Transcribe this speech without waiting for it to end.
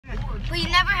But you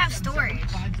never have storage.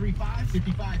 I'll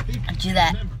do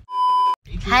that.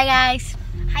 Hi guys.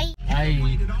 Hi. Hi.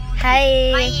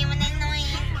 Hi.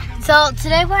 So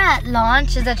today we're at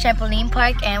launch. It's a trampoline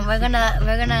park, and what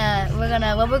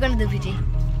we're gonna do, PG?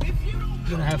 We're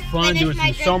gonna have fun doing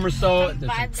some somersault.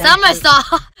 Somersault.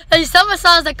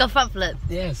 Somersault is like a front flip.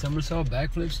 Yeah, somersault,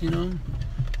 backflips. You know.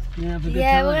 Yeah, have a good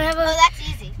Yeah, time. we're gonna have a. Oh, that's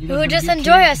easy. We'll just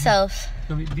enjoy ourselves.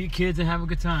 Be kids and have a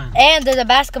good time. And there's a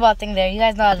basketball thing there. You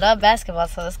guys know I love basketball,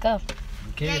 so let's go.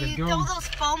 Okay, Yeah, let's you go. throw those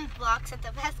foam blocks at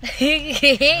the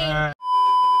basket.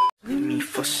 Leave me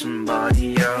for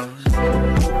somebody else.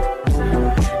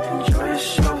 Enjoy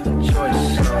yourself, enjoy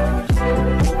yourself.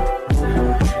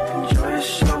 Enjoy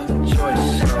yourself, enjoy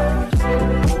yourself.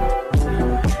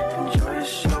 Enjoy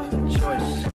yourself, enjoy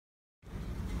yourself.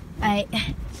 Alright.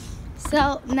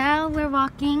 So now we're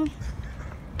walking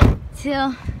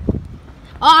till.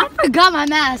 Oh, I forgot my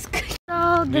mask.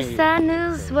 So the sad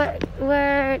news were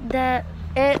that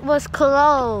it was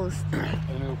closed.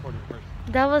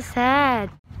 That was sad.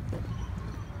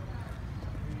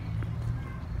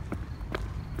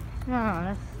 Oh,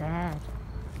 that's sad.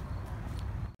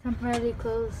 Temporarily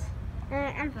closed.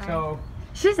 I'm fine. So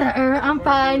She said, I'm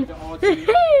fine.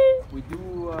 we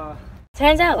do.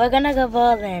 Turns out we're gonna go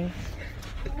bowling.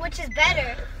 Which is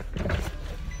better.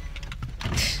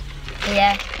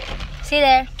 Yeah. See you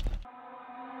there.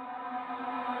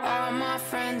 All my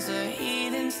friends are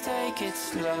heathens, take it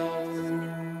slow.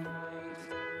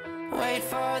 Wait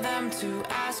for them to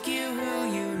ask you who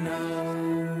you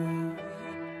know.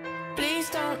 Please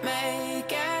don't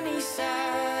make any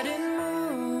sudden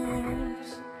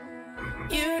moves.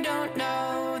 You don't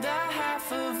know the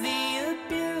half of the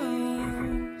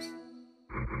abuse.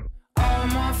 All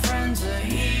my friends are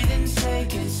heathens,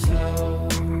 take it slow.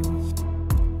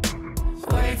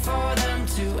 Wait for them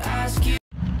to ask you.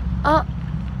 Oh,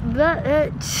 but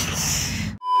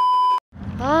it's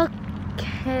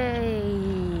okay.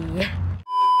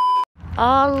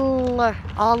 Oliver.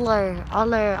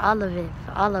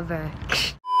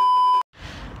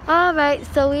 All right,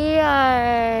 so we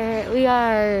are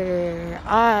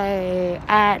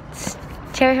at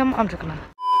Cherry Hill. I'm joking.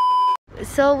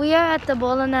 So we are at the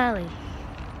bowling alley.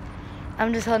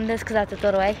 I'm just holding this because I have to throw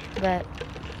it away, but.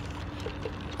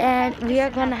 And we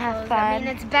are gonna have fun. I mean,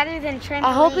 it's better than trampoline.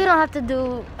 I hope we don't have to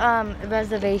do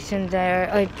reservations there,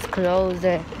 or it's closed,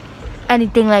 or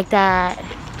anything like that.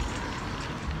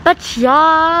 But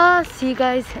yeah, see you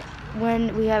guys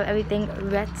when we have everything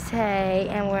ready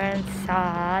and we're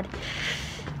inside.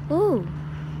 Ooh,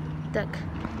 look,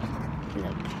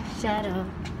 shadow.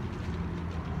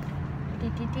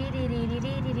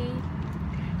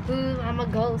 Ooh, I'm a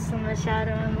ghost. I'm a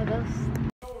shadow. I'm a ghost.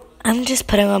 I'm just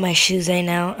putting on my shoes right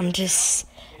now. this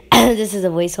is a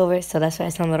voiceover, so that's why I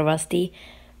sound a little rusty.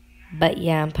 But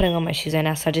yeah, I'm putting on my shoes right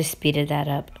now, so I just speeded that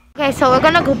up. Okay, so we're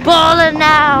gonna go bowling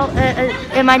now.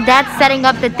 And my dad's setting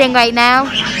up the thing right now,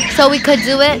 so we could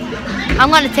do it.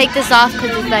 I'm gonna take this off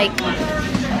because it's like,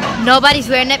 nobody's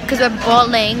wearing it because we're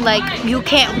bowling. Like, you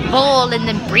can't bowl and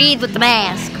then breathe with the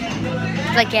mask.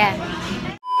 It's like, yeah.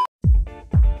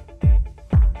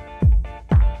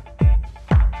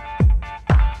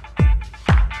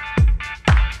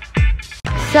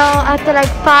 So after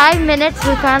like 5 minutes,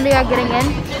 we finally are getting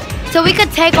in. So we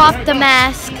could take off the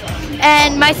mask.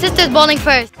 And my sister's bowling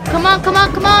first. Come on, come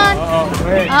on, come on.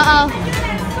 Uh-oh.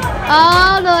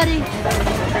 Oh, Lordy.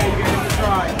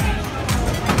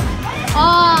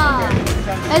 Oh.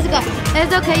 Let's go.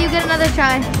 It's okay, you get another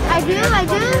try. I do?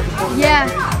 Yeah.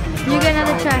 You get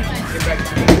another try.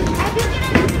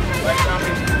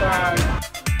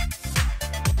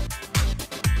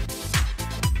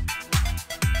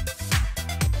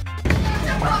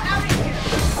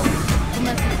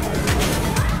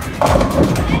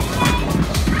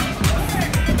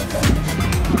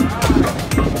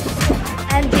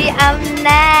 I'm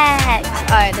next.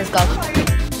 Alright, let's go.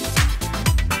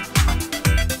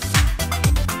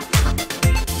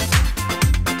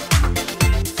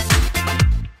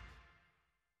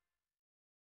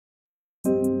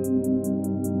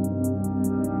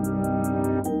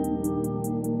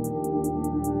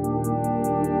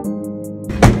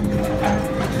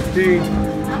 See.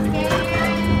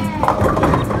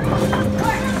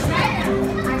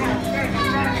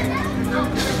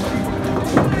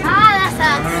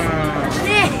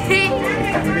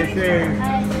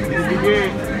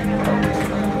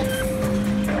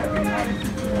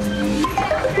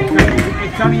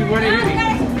 Tell me what it is.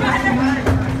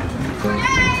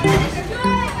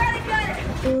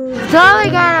 So we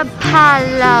got a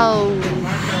palo.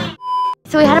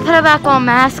 So we had to put it back on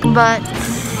mask, but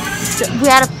we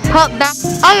had to put back.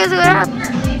 Oh, yes, we have to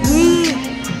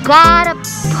gotta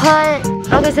put...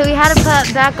 Okay, so we had to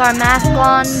put back our mask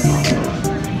on.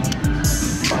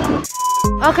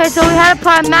 Okay, so we had to put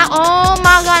our mask... Oh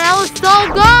my god, that was so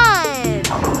good!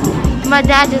 My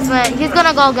dad just went... He's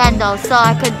gonna go again though, so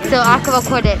I could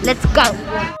record it. Let's go!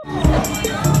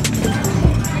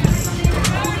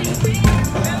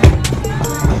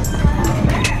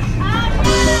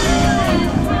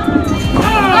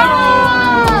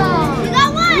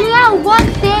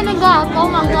 One standing up. Oh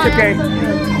my god. It's okay.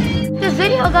 This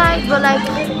video, guys, but like,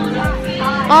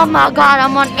 oh my god,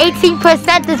 I'm on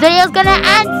 18%. This video's gonna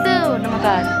end soon. Oh my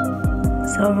god.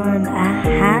 So around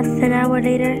half an hour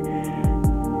later,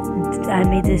 I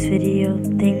made this video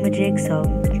thingamajig, so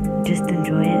just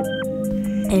enjoy it.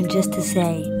 And just to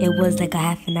say, it was like a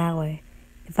half an hour.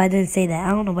 If I didn't say that,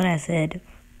 I don't know what I said.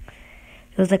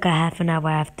 It was like a half an hour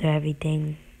after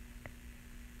everything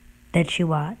that you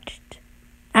watched.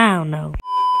 I don't know.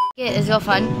 It is real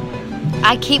fun.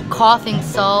 I keep coughing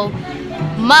so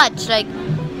much, like.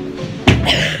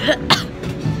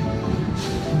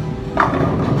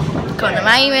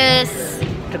 Coronavirus.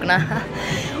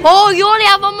 Oh, you only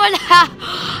have one more left.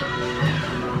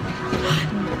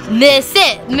 Miss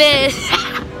it, miss.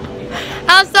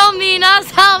 I'm so mean. I'm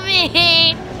so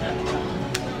mean.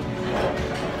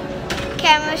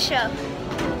 Camera show.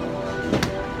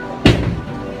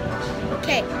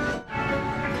 Okay.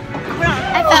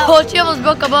 Oh, she almost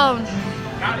broke a bone.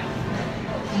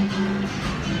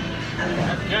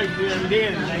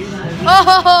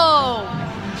 Oh!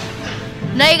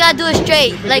 Now you gotta do it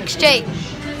straight, like straight.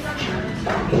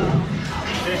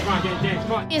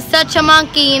 You're such a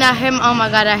monkey, and oh my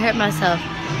god, I hurt myself.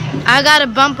 I got a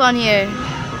bump on here.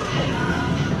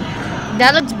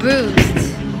 That looks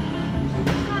bruised.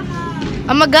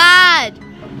 Oh my god!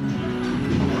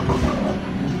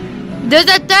 There's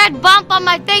a third bump on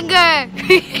my finger.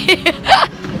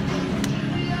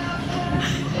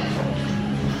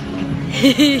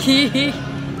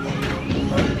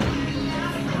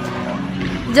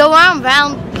 So we're on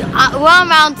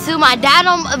round 2. My dad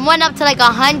went up to like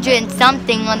 100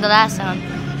 something on the last one.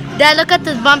 Dad, look at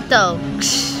this bump though.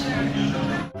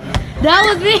 That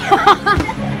was me.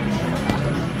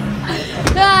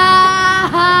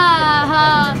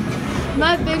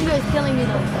 My finger is killing me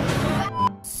though.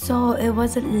 So it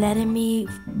wasn't letting me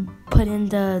put in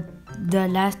the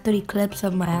last 30 clips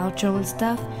of my outro and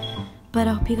stuff. But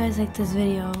I hope you guys like this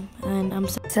video, and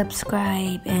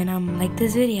subscribe and like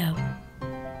this video.